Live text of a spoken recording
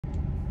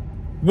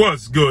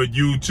What's good,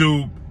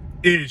 YouTube?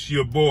 It's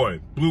your boy,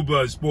 Blue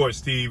Blood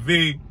Sports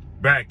TV,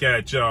 back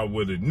at y'all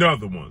with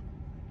another one.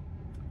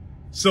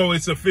 So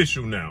it's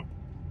official now.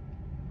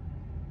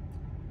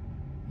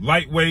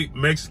 Lightweight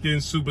Mexican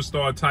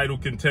superstar title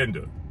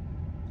contender.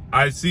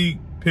 IC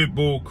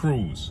Pitbull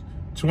Cruz.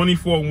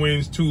 24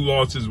 wins, 2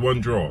 losses, 1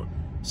 draw.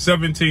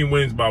 17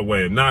 wins by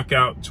way of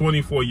knockout,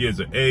 24 years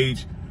of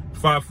age,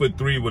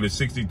 5'3" with a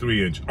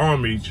 63-inch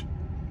arm reach.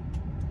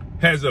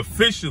 Has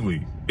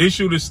officially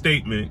issued a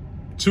statement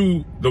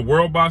to the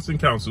World Boxing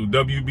Council,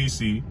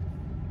 WBC,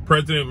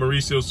 President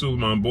Mauricio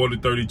Suleiman, board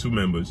of 32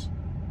 members,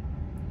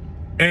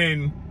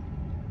 and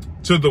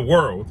to the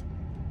world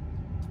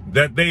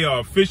that they are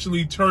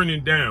officially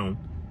turning down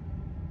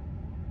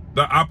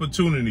the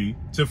opportunity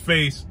to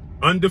face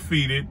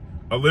undefeated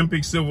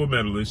Olympic silver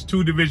medalist,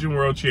 2-division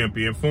world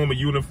champion, former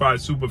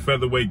unified super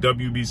featherweight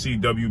WBC,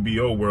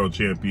 WBO world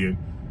champion,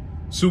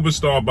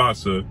 superstar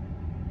boxer,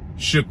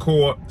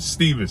 Shakur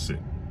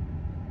Stevenson.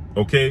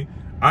 Okay?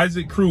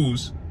 Isaac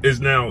Cruz is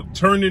now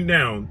turning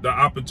down the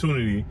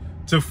opportunity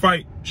to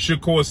fight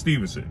Shakur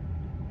Stevenson.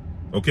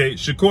 Okay?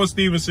 Shakur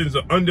Stevenson is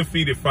an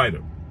undefeated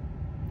fighter.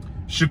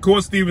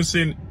 Shakur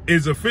Stevenson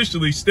is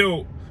officially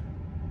still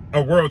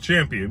a world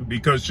champion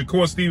because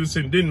Shakur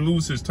Stevenson didn't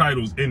lose his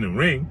titles in the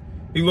ring.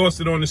 He lost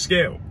it on the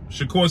scale.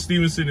 Shakur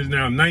Stevenson is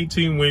now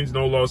 19 wins,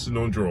 no losses,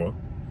 no draw.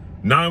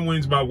 9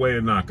 wins by way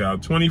of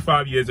knockout,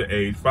 25 years of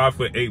age,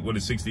 5'8" with a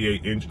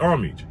 68-inch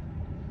arm reach.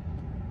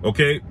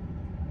 Okay?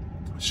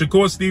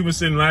 Shakur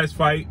Stevenson last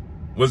fight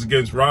was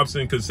against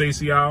Robson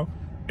Conceição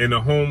in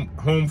a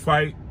home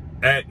fight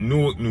at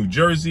Newark, New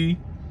Jersey,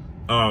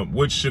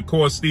 which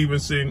Shakur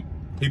Stevenson,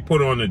 he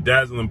put on a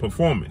dazzling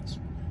performance.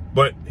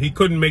 But he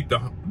couldn't make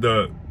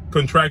the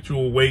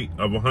contractual weight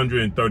of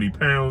 130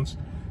 pounds.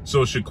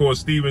 So Shakur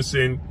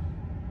Stevenson,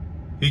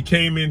 he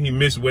came in, he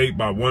missed weight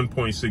by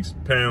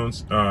 1.6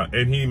 pounds,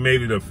 and he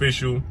made it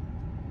official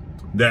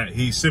that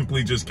he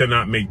simply just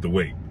cannot make the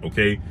weight,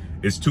 okay?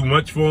 It's too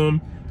much for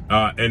him,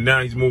 and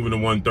now he's moving to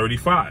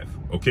 135,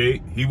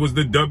 okay? He was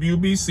the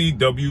WBC,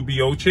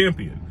 WBO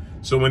champion.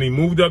 So when he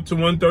moved up to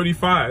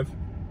 135,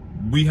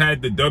 we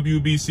had the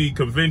WBC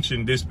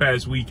convention this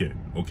past weekend,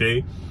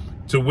 okay?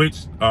 To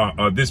which,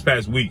 this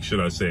past week, should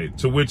I say,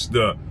 to which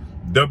the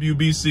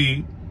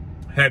WBC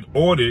had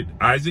ordered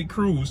Isaac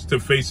Cruz to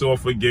face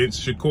off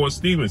against Shakur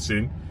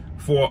Stevenson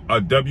for a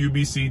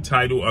WBC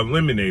title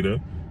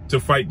eliminator to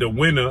fight the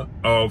winner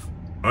of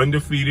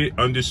undefeated,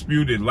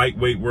 undisputed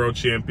lightweight world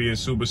champion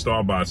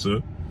superstar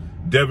boxer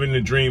Devin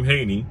the Dream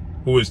Haney,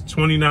 who is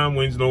 29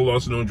 wins, no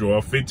loss, no draw,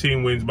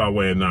 15 wins by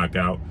way of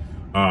knockout,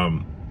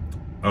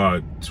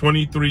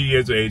 23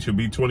 years of age, he'll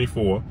be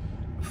 24,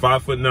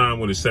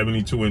 5'9" with a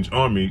 72-inch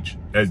arm reach,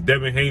 as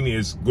Devin Haney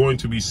is going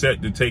to be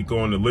set to take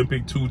on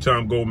Olympic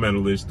 2-time gold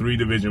medalist,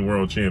 3-division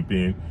world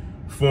champion,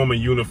 former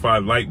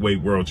unified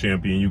lightweight world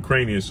champion,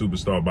 Ukrainian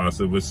superstar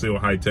boxer Vasyl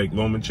High-Tech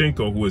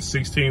Lomachenko, who is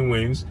 17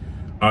 wins,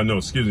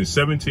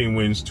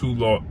 2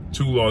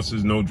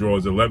 losses, no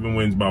draws, 11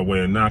 wins by way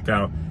of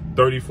knockout,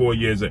 34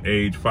 years of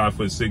age,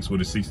 5'6"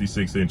 with a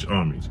 66-inch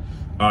arm reach.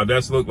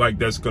 That's look like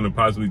that's going to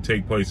possibly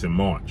take place in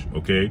March,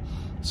 okay?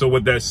 So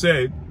with that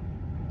said,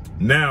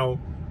 now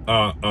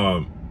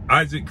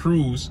Isaac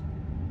Cruz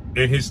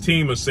and his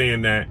team are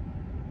saying that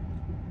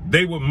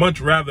they would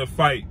much rather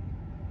fight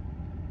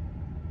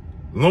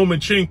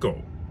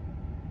Lomachenko.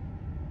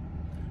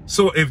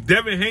 So if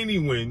Devin Haney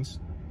wins,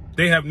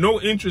 they have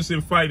no interest in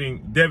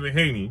fighting Devin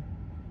Haney.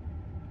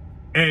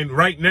 And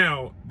right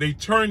now, they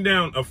turned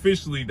down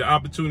officially the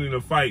opportunity to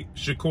fight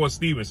Shakur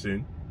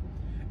Stevenson.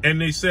 And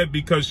they said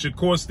because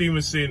Shakur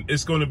Stevenson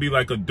is going to be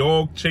like a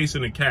dog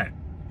chasing a cat.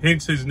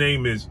 Hence his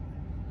name is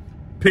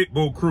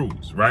Pitbull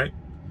Cruz, right?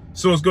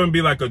 So it's going to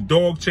be like a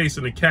dog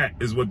chasing a cat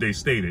is what they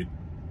stated,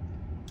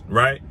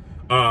 right?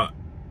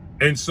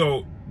 And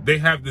so they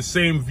have the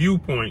same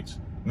viewpoints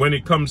when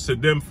it comes to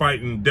them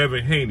fighting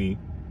Devin Haney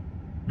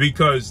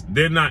because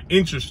they're not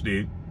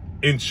interested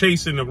in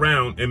chasing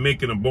around and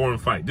making a boring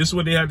fight. This is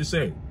what they had to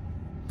say,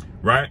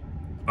 right?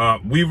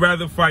 We'd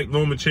rather fight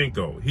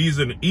Lomachenko. He's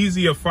an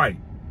easier fight,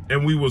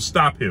 and we will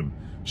stop him.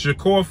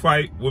 Shakur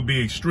fight will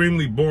be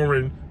extremely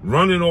boring,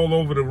 running all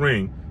over the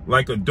ring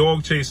like a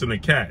dog chasing a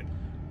cat.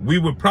 We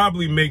would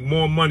probably make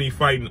more money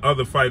fighting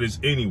other fighters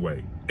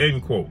anyway,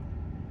 end quote.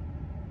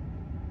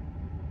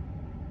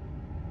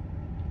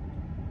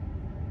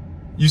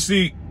 You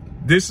see,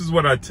 this is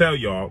what I tell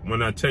y'all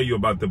when I tell you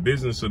about the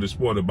business of the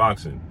sport of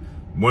boxing.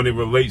 When it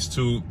relates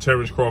to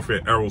Terrence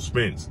Crawford, Errol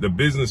Spence, the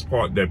business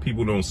part that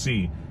people don't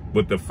see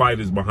with the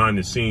fighters behind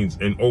the scenes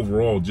and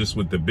overall just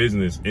with the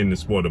business in the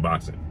sport of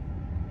boxing.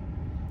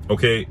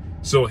 Okay,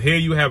 so here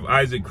you have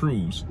Isaac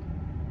Cruz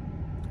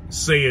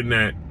saying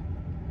that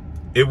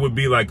it would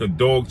be like a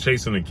dog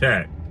chasing a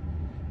cat,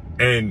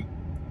 and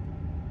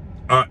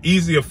an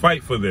easier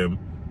fight for them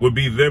would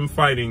be them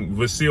fighting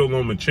Vasyl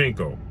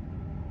Lomachenko.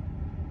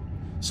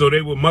 So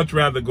they would much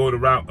rather go the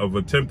route of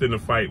attempting to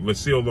fight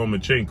Vasyl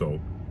Lomachenko.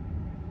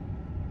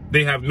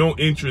 They have no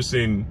interest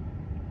in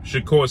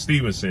Shakur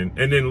Stevenson,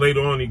 and then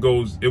later on he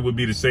goes, it would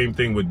be the same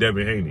thing with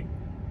Devin Haney.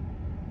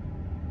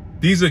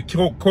 These are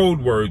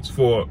code words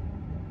for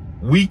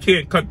we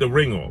can't cut the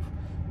ring off.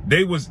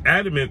 They was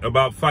adamant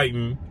about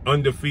fighting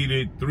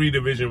undefeated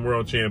 3-division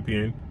world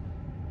champion,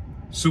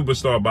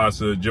 superstar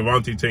boxer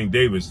Gervonta Tank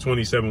Davis,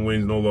 27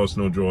 wins, no loss,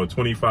 no draw,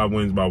 25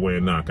 wins by way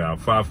of knockout,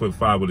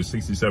 5'5" with a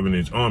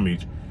 67-inch arm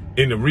reach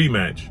in the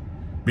rematch,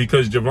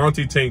 because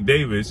Gervonta Tank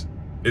Davis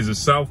is a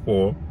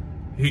southpaw,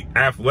 he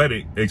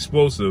athletic,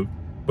 explosive,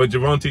 but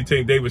Gervonta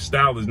Tank Davis'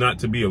 style is not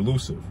to be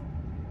elusive.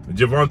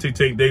 Gervonta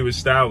Tank Davis'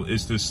 style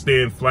is to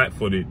stand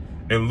flat-footed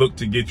and look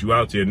to get you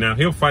out there. Now,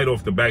 he'll fight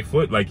off the back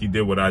foot like he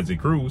did with Isaac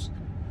Cruz,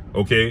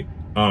 okay?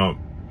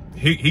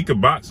 He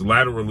could box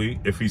laterally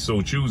if he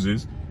so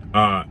chooses.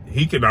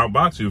 He can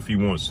outbox you if he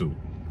wants to.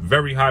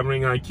 Very high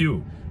ring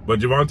IQ. But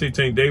Gervonta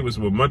Tank Davis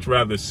would much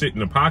rather sit in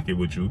the pocket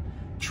with you,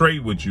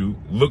 trade with you,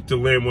 look to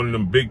land one of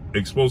them big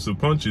explosive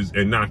punches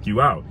and knock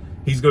you out.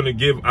 He's going to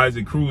give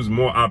Isaac Cruz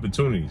more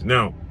opportunities.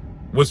 Now,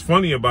 what's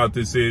funny about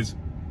this is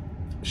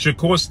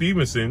Shakur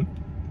Stevenson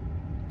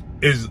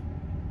is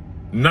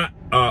not,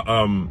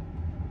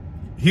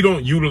 he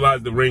don't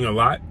utilize the ring a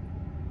lot.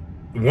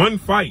 One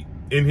fight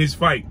in his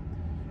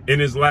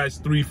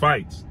last 3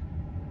 fights,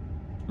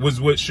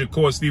 was what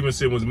Shakur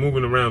Stevenson was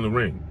moving around the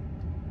ring.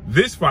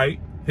 This fight,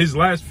 his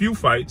last few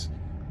fights,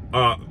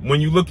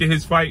 when you look at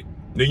his fight,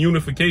 the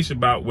unification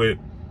bout with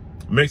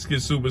Mexican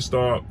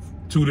superstar,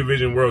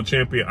 2-division world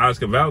champion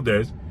Oscar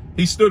Valdez,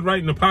 he stood right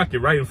in the pocket,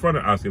 right in front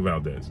of Oscar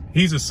Valdez.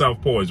 He's a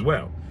southpaw as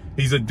well.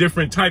 He's a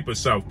different type of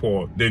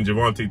southpaw than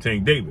Gervonta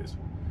Tank Davis,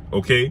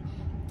 okay?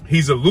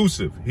 He's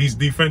elusive. He's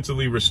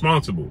defensively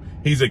responsible.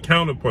 He's a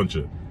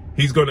counterpuncher.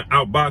 He's going to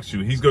outbox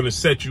you. He's going to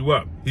set you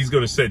up. He's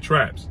going to set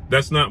traps.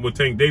 That's not what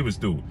Tank Davis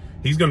do.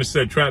 He's going to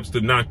set traps to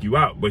knock you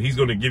out, but he's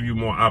going to give you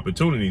more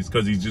opportunities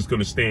because he's just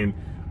going to stand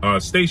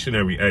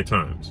stationary at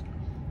times.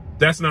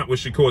 That's not what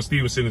Shakur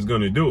Stevenson is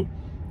going to do.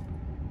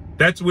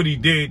 That's what he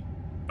did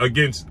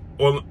against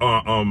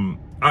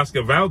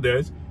Oscar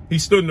Valdez. He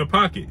stood in the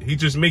pocket. He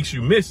just makes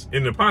you miss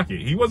in the pocket.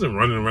 He wasn't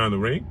running around the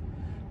ring.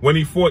 When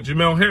he fought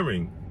Jamel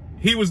Herring,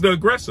 he was the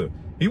aggressor.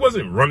 He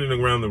wasn't running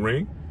around the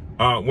ring.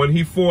 When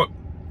he fought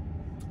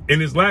in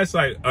his last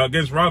fight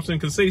against Robson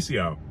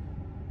Conceição,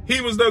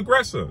 he was the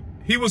aggressor.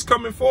 He was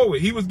coming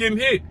forward. He was getting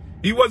hit.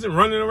 He wasn't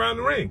running around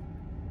the ring.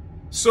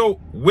 So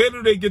where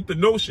do they get the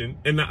notion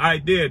and the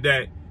idea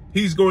that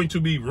he's going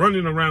to be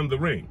running around the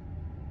ring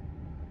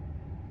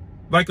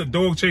like a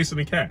dog chasing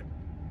a cat?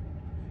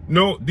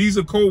 No, these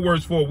are code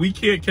words for we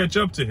can't catch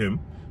up to him,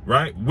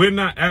 right? We're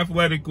not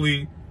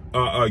athletically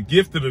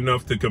gifted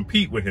enough to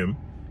compete with him.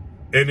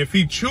 And if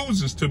he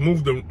chooses to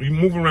move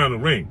around the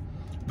ring,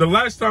 the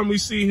last time we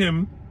see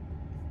him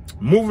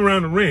move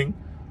around the ring,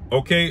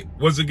 okay,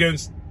 was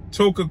against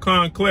Toka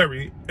Khan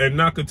Clary and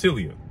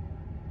Nakatilia,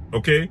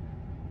 okay?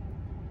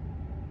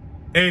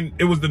 And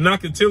it was the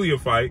Nakatilia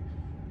fight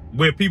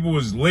where people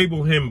was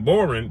label him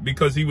boring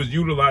because he was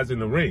utilizing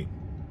the ring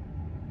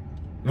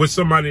with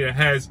somebody that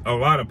has a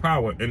lot of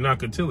power in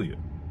Nakatilia.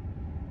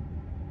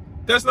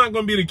 That's not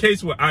going to be the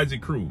case with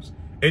Isaac Cruz.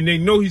 And they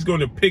know he's going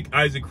to pick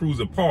Isaac Cruz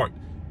apart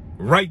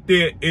right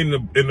there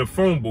in the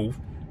phone booth.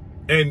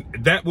 And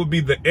that would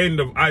be the end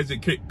of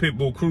Isaac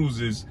Pitbull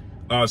Cruz's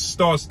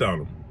star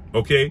stardom,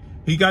 okay?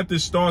 He got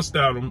this star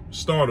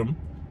stardom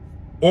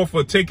off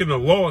of taking a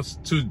loss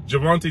to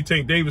Gervonta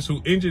Tank Davis,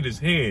 who injured his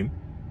hand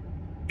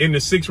in the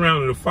 6th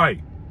round of the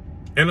fight.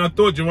 And I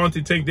thought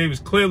Gervonta Tank Davis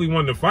clearly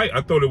won the fight.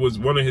 I thought it was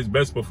one of his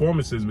best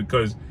performances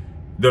because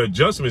the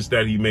adjustments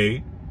that he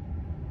made.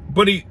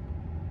 But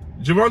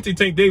Gervonta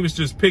Tank Davis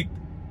just picked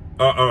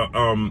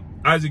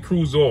Isaac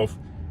Cruz off,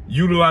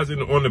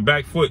 utilizing on the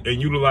back foot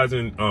and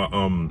utilizing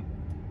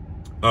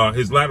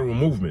his lateral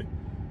movement.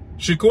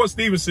 Shakur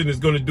Stevenson is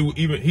going to do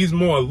he's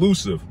more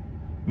elusive,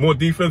 more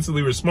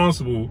defensively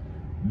responsible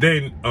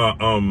than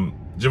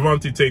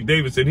Gervonta Tank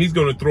Davis, and he's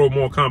going to throw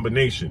more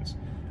combinations.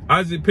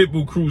 Isaac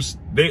Pitbull Cruz,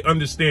 they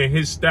understand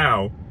his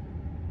style,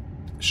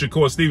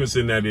 Shakur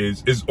Stevenson that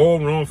is all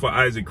wrong for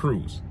Isaac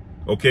Cruz,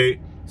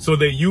 okay? So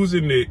they're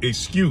using the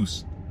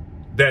excuse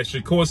that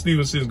Shakur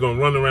Stevenson is going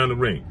to run around the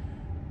ring.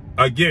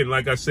 Again,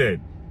 like I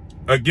said,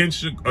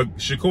 against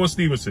Shakur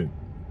Stevenson,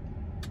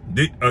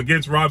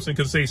 against Robson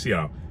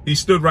Conceição, he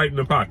stood right in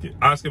the pocket.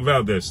 Oscar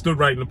Valdez stood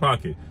right in the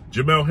pocket.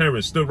 Jamel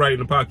Herring stood right in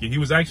the pocket. He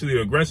was actually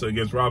the aggressor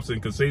against Robson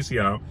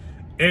Conceição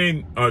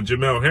and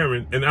Jamel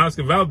Herring. And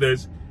Oscar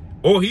Valdez,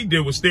 all he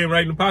did was stand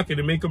right in the pocket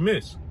and make a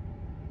miss.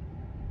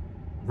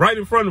 Right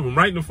in front of him,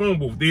 right in the phone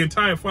booth, the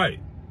entire fight.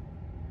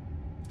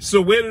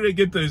 So where do they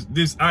get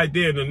this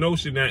idea and the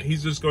notion that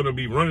he's just going to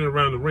be running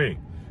around the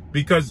ring?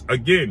 Because,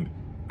 again,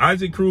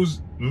 Isaac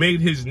Cruz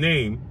made his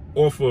name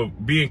off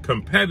of being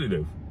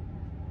competitive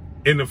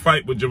in the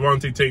fight with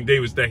Gervonta Tank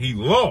Davis that he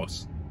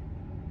lost.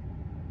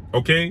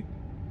 Okay?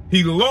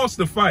 He lost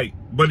the fight,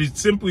 but it's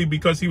simply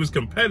because he was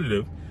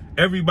competitive.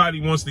 Everybody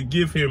wants to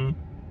give him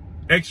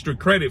extra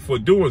credit for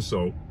doing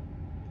so,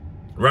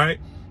 right?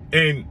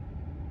 And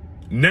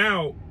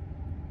now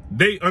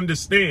they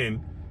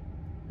understand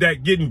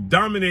that getting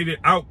dominated,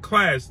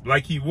 outclassed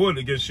like he would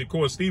against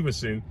Shakur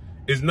Stevenson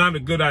is not a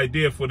good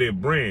idea for their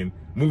brand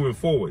moving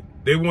forward.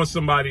 They want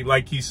somebody,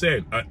 like he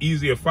said, an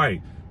easier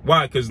fight.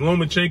 Why? Because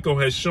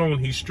Lomachenko has shown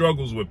he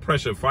struggles with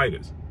pressure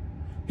fighters.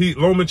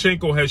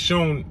 Lomachenko has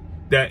shown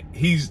that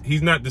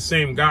he's not the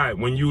same guy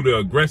when you're the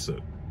aggressor.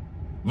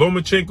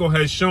 Lomachenko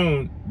has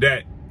shown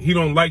that he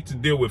don't like to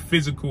deal with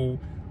physical,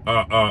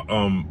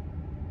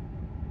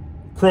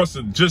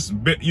 crossing, just,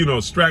 you know,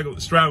 straddling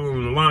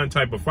the line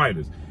type of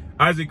fighters.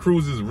 Isaac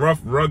Cruz is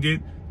rough,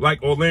 rugged,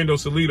 like Orlando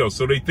Salido,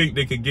 so they think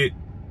they could get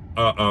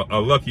a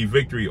lucky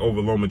victory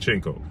over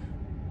Lomachenko.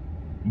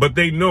 But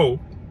they know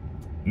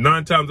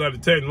 9 times out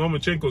of 10,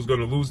 Lomachenko is going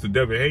to lose to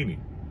Devin Haney.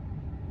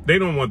 They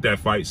don't want that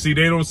fight. See,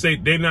 they're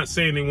not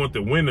saying they want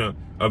the winner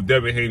of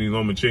Devin Haney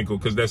Lomachenko,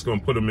 because that's going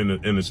to put them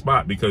in a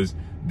spot, because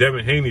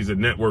Devin Haney's a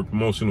network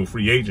promotional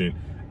free agent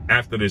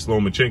after this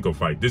Lomachenko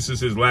fight. This is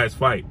his last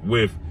fight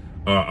with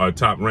a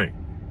top rank.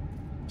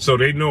 So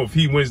they know if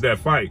he wins that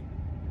fight,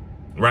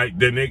 right,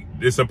 then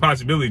it's a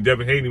possibility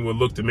Devin Haney will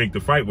look to make the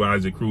fight with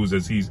Isaac Cruz,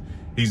 as he's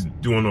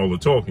doing all the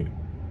talking.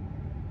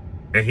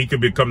 And he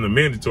could become the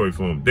mandatory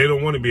for him. They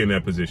don't want to be in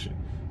that position.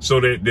 So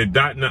they're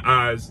dotting the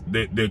I's,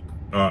 they're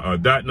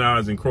dotting the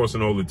I's and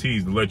crossing all the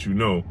T's to let you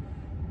know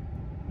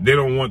they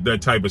don't want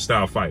that type of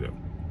style fighter.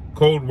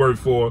 Code word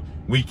for,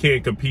 we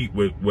can't compete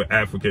with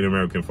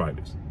African-American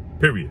fighters,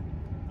 period,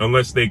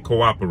 unless they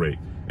cooperate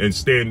and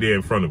stand there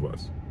in front of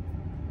us.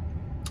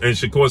 And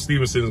Shakur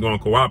Stevenson is going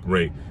to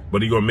cooperate,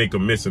 but he's going to make a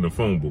miss in the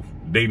phone booth.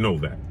 They know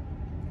that.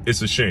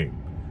 It's a shame.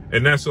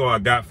 And that's all I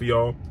got for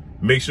y'all.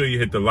 Make sure you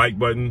hit the like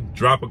button.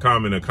 Drop a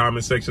comment in the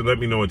comment section. Let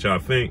me know what y'all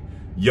think.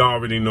 Y'all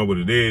already know what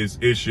it is.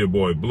 It's your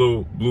boy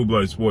Blue, Blue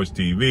Blood Sports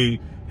TV.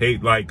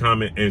 Hate, like,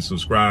 comment, and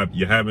subscribe.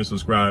 You haven't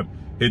subscribed,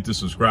 hit the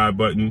subscribe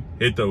button,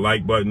 hit the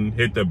like button,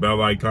 hit the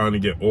bell icon to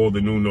get all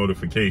the new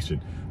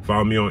notifications.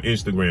 Follow me on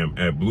Instagram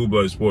at Blue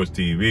Blood Sports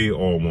TV,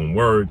 all one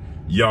word.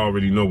 Y'all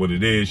already know what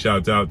it is.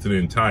 Shout out to the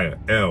entire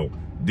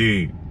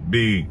LDBC.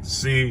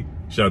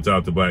 Shout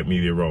out to Black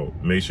Media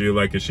Road. Make sure you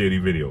like and share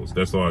these videos.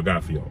 That's all I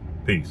got for y'all.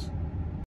 Peace.